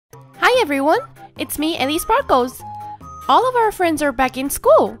Hi everyone, it's me, Ellie Sparkles. All of our friends are back in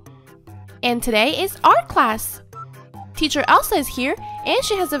school. And today is art class. Teacher Elsa is here and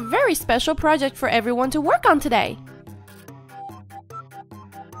she has a very special project for everyone to work on today.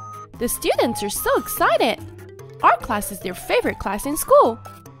 The students are so excited. Art class is their favorite class in school.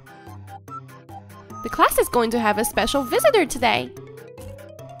 The class is going to have a special visitor today.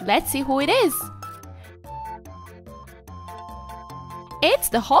 Let's see who it is. It's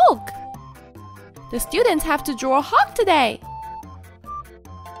the Hulk! The students have to draw a Hulk today.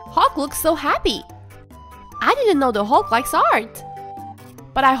 Hulk looks so happy. I didn't know the Hulk likes art.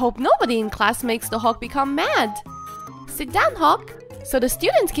 But I hope nobody in class makes the Hulk become mad. Sit down, Hulk, so the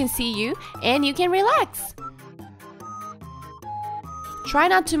students can see you and you can relax. Try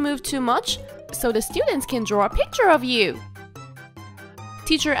not to move too much so the students can draw a picture of you.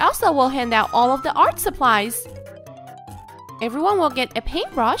 Teacher Elsa will hand out all of the art supplies. Everyone will get a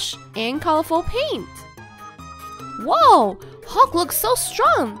paintbrush and colorful paint. Whoa! Hulk looks so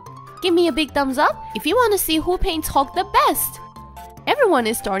strong! Give me a big thumbs up if you want to see who paints Hulk the best. Everyone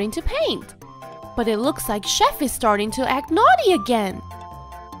is starting to paint. But it looks like Chef is starting to act naughty again.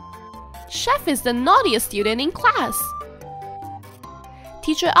 Chef is the naughtiest student in class.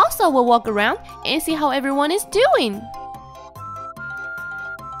 Teacher Elsa will walk around and see how everyone is doing.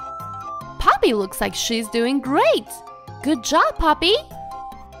 Poppy looks like she's doing great. Good job, Poppy!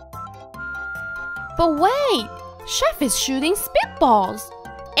 But wait! Chef is shooting spitballs!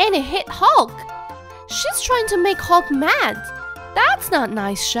 And it hit Hulk! She's trying to make Hulk mad! That's not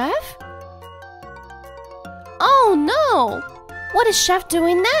nice, Chef! Oh no! What is Chef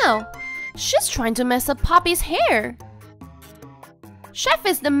doing now? She's trying to mess up Poppy's hair! Chef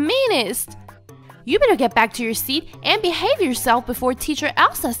is the meanest! You better get back to your seat and behave yourself before Teacher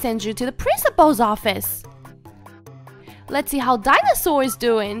Elsa sends you to the principal's office! Let's see how Dinosaur is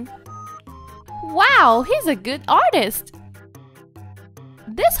doing. Wow, he's a good artist.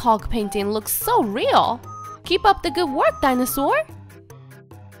 This Hulk painting looks so real. Keep up the good work, Dinosaur.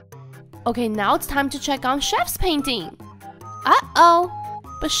 Okay, now it's time to check on Chef's painting. Uh-oh,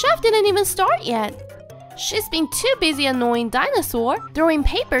 but Chef didn't even start yet. She's been too busy annoying Dinosaur, throwing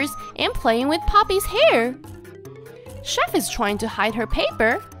papers and playing with Poppy's hair. Chef is trying to hide her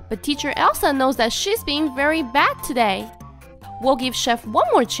paper, but Teacher Elsa knows that she's being very bad today. We'll give Chef one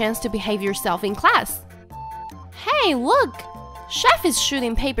more chance to behave yourself in class. Hey, look! Chef is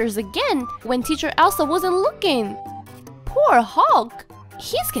shooting papers again when Teacher Elsa wasn't looking. Poor Hulk!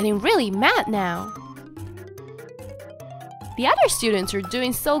 He's getting really mad now. The other students are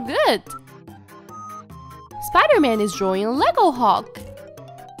doing so good. Spider-Man is drawing a Lego Hulk.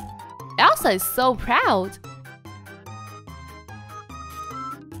 Elsa is so proud.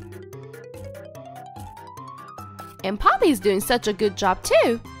 And Poppy's doing such a good job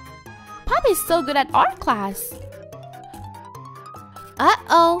too. Poppy's so good at art class.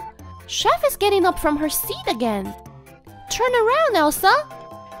 Uh-oh, Chef is getting up from her seat again. Turn around, Elsa.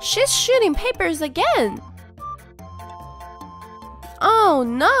 She's shooting papers again. Oh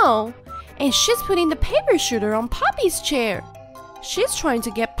no, and she's putting the paper shooter on Poppy's chair. She's trying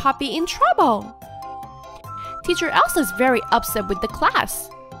to get Poppy in trouble. Teacher Elsa is very upset with the class.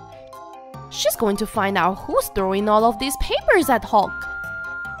 She's going to find out who's throwing all of these papers at Hulk.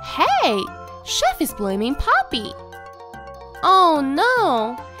 Hey, Chef is blaming Poppy. Oh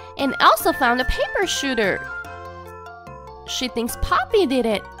no, and Elsa found a paper shooter. She thinks Poppy did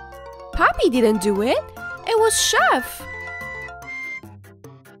it. Poppy didn't do it. It was Chef.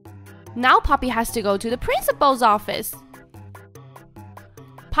 Now Poppy has to go to the principal's office.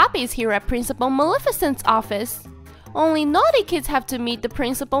 Poppy is here at Principal Maleficent's office. Only naughty kids have to meet the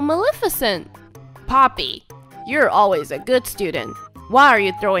Principal Maleficent. Poppy, you're always a good student. Why are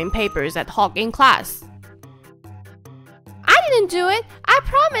you throwing papers at Hulk in class? I didn't do it. I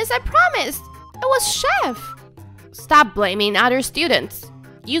promised. It was Chef. Stop blaming other students.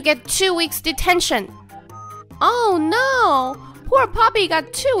 You get 2 weeks detention. Oh no, poor Poppy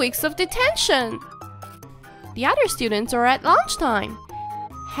got 2 weeks of detention. The other students are at lunchtime.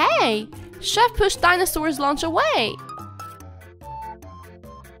 Hey, Chef pushed Dinosaur's lunch away.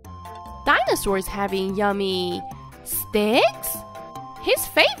 Dinosaur's having yummy sticks? His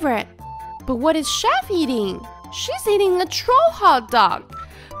favorite. But what is Chef eating? She's eating a troll hot dog.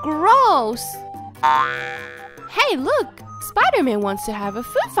 Gross. Hey, look! Spider-Man wants to have a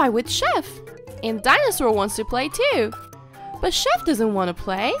food fight with Chef. And Dinosaur wants to play too. But Chef doesn't want to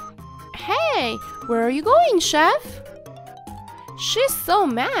play. Hey, where are you going, Chef? She's so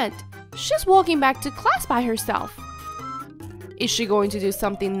mad. She's walking back to class by herself. Is she going to do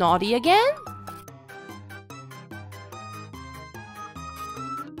something naughty again?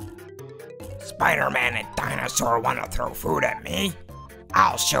 Spider-Man and Dinosaur want to throw food at me?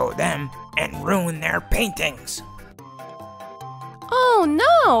 I'll show them and ruin their paintings. Oh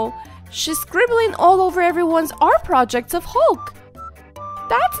no! She's scribbling all over everyone's art projects of Hulk.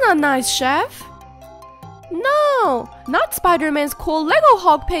 That's not nice, Chef. No, not Spider-Man's cool Lego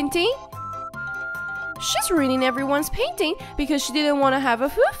Hulk painting. She's ruining everyone's painting because she didn't want to have a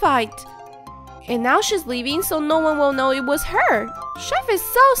food fight. And now she's leaving so no one will know it was her. Chef is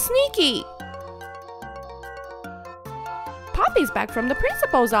so sneaky. Poppy's back from the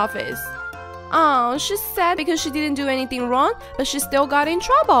principal's office. Oh, she's sad because she didn't do anything wrong, but she still got in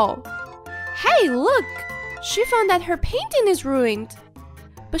trouble. Hey, look! She found that her painting is ruined.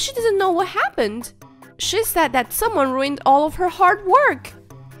 But she doesn't know what happened. She said that someone ruined all of her hard work.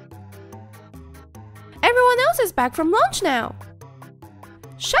 Everyone else is back from lunch now.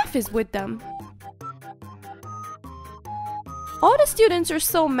 Chef is with them. All the students are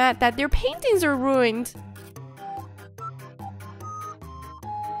so mad that their paintings are ruined.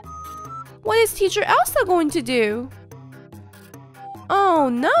 What is Teacher Elsa going to do? Oh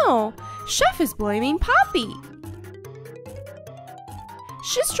no! Chef is blaming Poppy.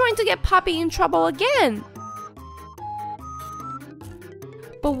 She's trying to get Poppy in trouble again.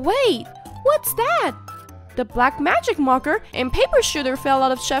 But wait, what's that? The black magic marker and paper shooter fell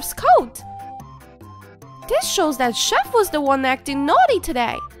out of Chef's coat. This shows that Chef was the one acting naughty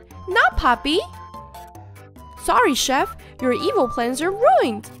today, not Poppy. Sorry, Chef, your evil plans are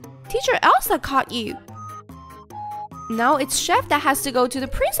ruined. Teacher Elsa caught you. Now it's Chef that has to go to the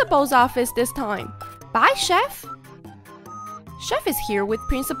principal's office this time. Bye, Chef. Chef is here with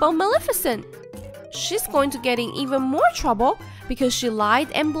Principal Maleficent. She's going to get in even more trouble because she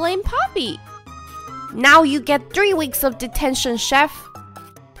lied and blamed Poppy. Now you get 3 weeks of detention, Chef.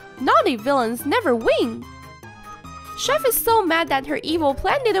 Naughty villains never win. Chef is so mad that her evil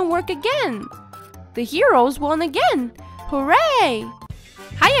plan didn't work again. The heroes won again. Hooray!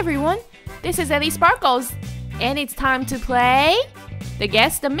 Hi everyone, this is Ellie Sparkles, and it's time to play the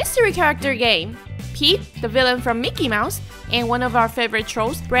Guess the Mystery Character game. Pete, the villain from Mickey Mouse, and one of our favorite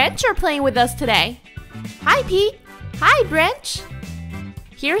trolls, Branch, are playing with us today. Hi Pete! Hi Branch!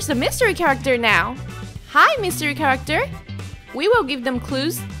 Here's the mystery character now. Hi mystery character! We will give them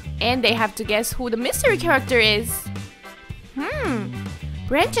clues, and they have to guess who the mystery character is.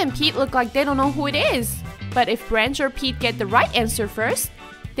 Branch and Pete look like they don't know who it is. But if Branch or Pete get the right answer first,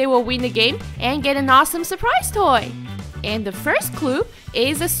 they will win the game and get an awesome surprise toy. And the first clue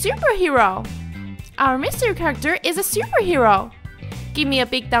is a superhero. Our mystery character is a superhero. Give me a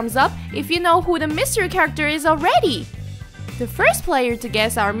big thumbs up if you know who the mystery character is already. The first player to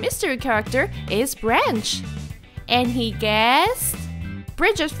guess our mystery character is Branch. And he guessed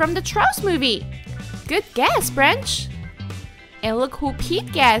Bridget from the Trolls movie. Good guess, Branch. And look who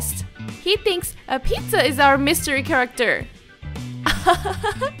Pete guessed. He thinks a pizza is our mystery character.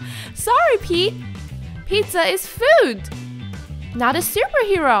 Sorry, Pete. Pizza is food, not a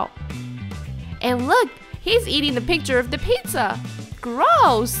superhero. And look, he's eating the picture of the pizza.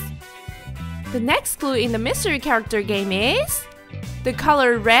 Gross! The next clue in the mystery character game is the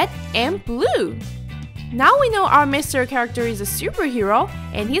color red and blue. Now we know our mystery character is a superhero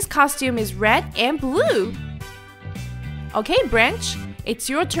and his costume is red and blue. Okay, Branch, it's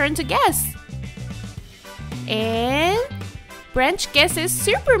your turn to guess. And Branch guesses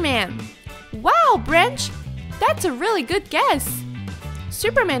Superman. Wow, Branch, that's a really good guess.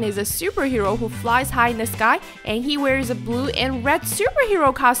 Superman is a superhero who flies high in the sky and he wears a blue and red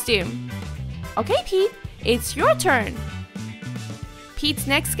superhero costume. Okay, Pete, it's your turn. Pete's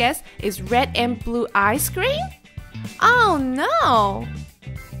next guess is red and blue ice cream? Oh no!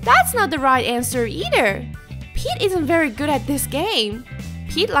 That's not the right answer either. Pete isn't very good at this game.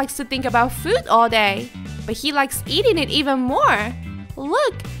 Pete likes to think about food all day, but he likes eating it even more.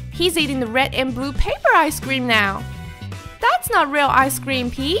 Look, he's eating the red and blue paper ice cream now. That's not real ice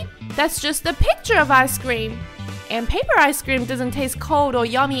cream, Pete. That's just a picture of ice cream. And paper ice cream doesn't taste cold or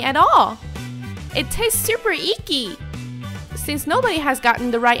yummy at all. It tastes super icky. Since nobody has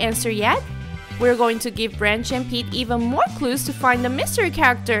gotten the right answer yet, we're going to give Branch and Pete even more clues to find the mystery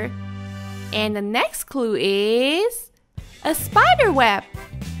character. And the next clue is a spider web.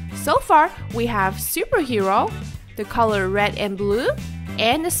 So far, we have superhero, the color red and blue,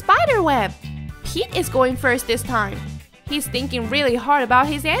 and the spider web. Pete is going first this time. He's thinking really hard about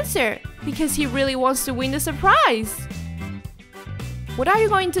his answer because he really wants to win the surprise. What are you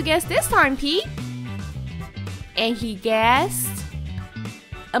going to guess this time, Pete? And he guessed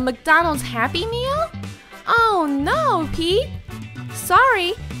a McDonald's Happy Meal? Oh no, Pete!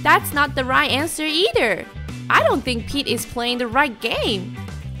 Sorry, that's not the right answer either. I don't think Pete is playing the right game.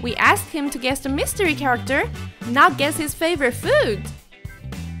 We asked him to guess the mystery character, not guess his favorite food.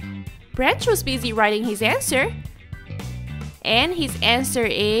 Branch was busy writing his answer. And his answer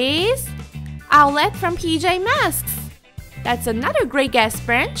is Owlette from PJ Masks. That's another great guess,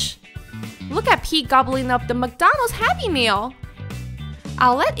 Branch. Look at Pete gobbling up the McDonald's Happy Meal.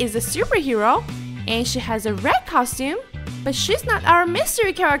 Owlette is a superhero, and she has a red costume, but she's not our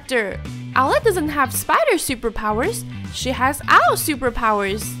mystery character. Owlette doesn't have spider superpowers, she has owl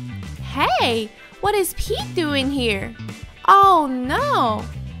superpowers. Hey, what is Pete doing here? Oh no,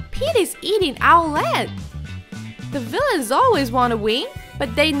 Pete is eating Owlette. The villains always want to win,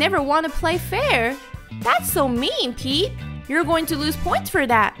 but they never want to play fair. That's so mean, Pete. You're going to lose points for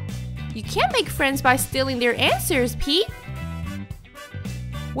that. You can't make friends by stealing their answers, Pete.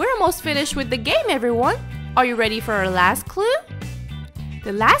 We're almost finished with the game, everyone. Are you ready for our last clue?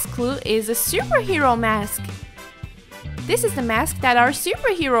 The last clue is a superhero mask. This is the mask that our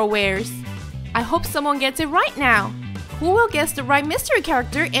superhero wears. I hope someone gets it right now. Who will guess the right mystery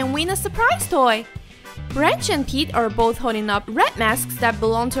character and win a surprise toy? Branch and Pete are both holding up red masks that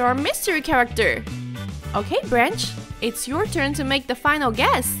belong to our mystery character. Okay, Branch, it's your turn to make the final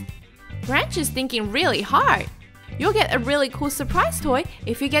guess. Branch is thinking really hard. You'll get a really cool surprise toy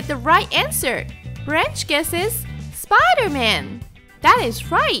if you get the right answer. Branch guesses Spider-Man. That is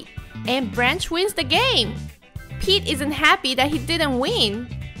right, and Branch wins the game. Pete isn't happy that he didn't win.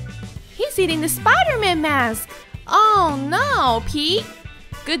 He's eating the Spider-Man mask. Oh no, Pete.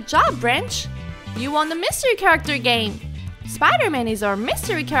 Good job, Branch. You won the mystery character game. Spider-Man is our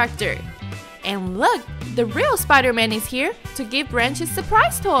mystery character. And look, the real Spider-Man is here to give Branch his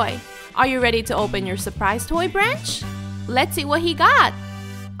surprise toy. Are you ready to open your surprise toy, Branch? Let's see what he got.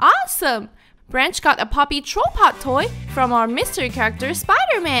 Awesome! Branch got a Poppy Troll Pot toy from our mystery character,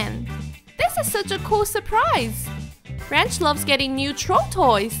 Spider-Man. This is such a cool surprise. Branch loves getting new troll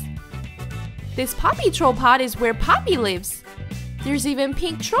toys. This Poppy Troll Pot is where Poppy lives. There's even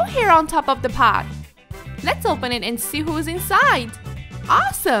pink troll hair on top of the pot. Let's open it and see who's inside.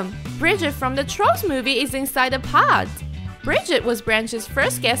 Awesome! Bridget from the Trolls movie is inside the pot. Bridget was Branch's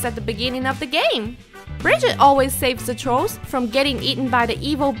first guest at the beginning of the game. Bridget always saves the trolls from getting eaten by the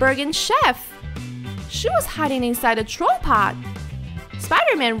evil Bergen chef. She was hiding inside a troll pot.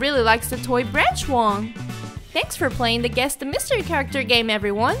 Spider-Man really likes the toy Branch won. Thanks for playing the Guess the Mystery Character game,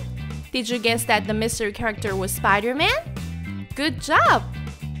 everyone. Did you guess that the mystery character was Spider-Man? Good job!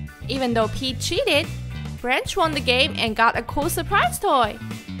 Even though Pete cheated, Branch won the game and got a cool surprise toy.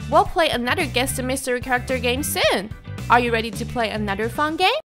 We'll play another Guess the Mystery Character game soon. Are you ready to play another fun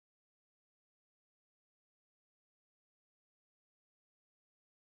game?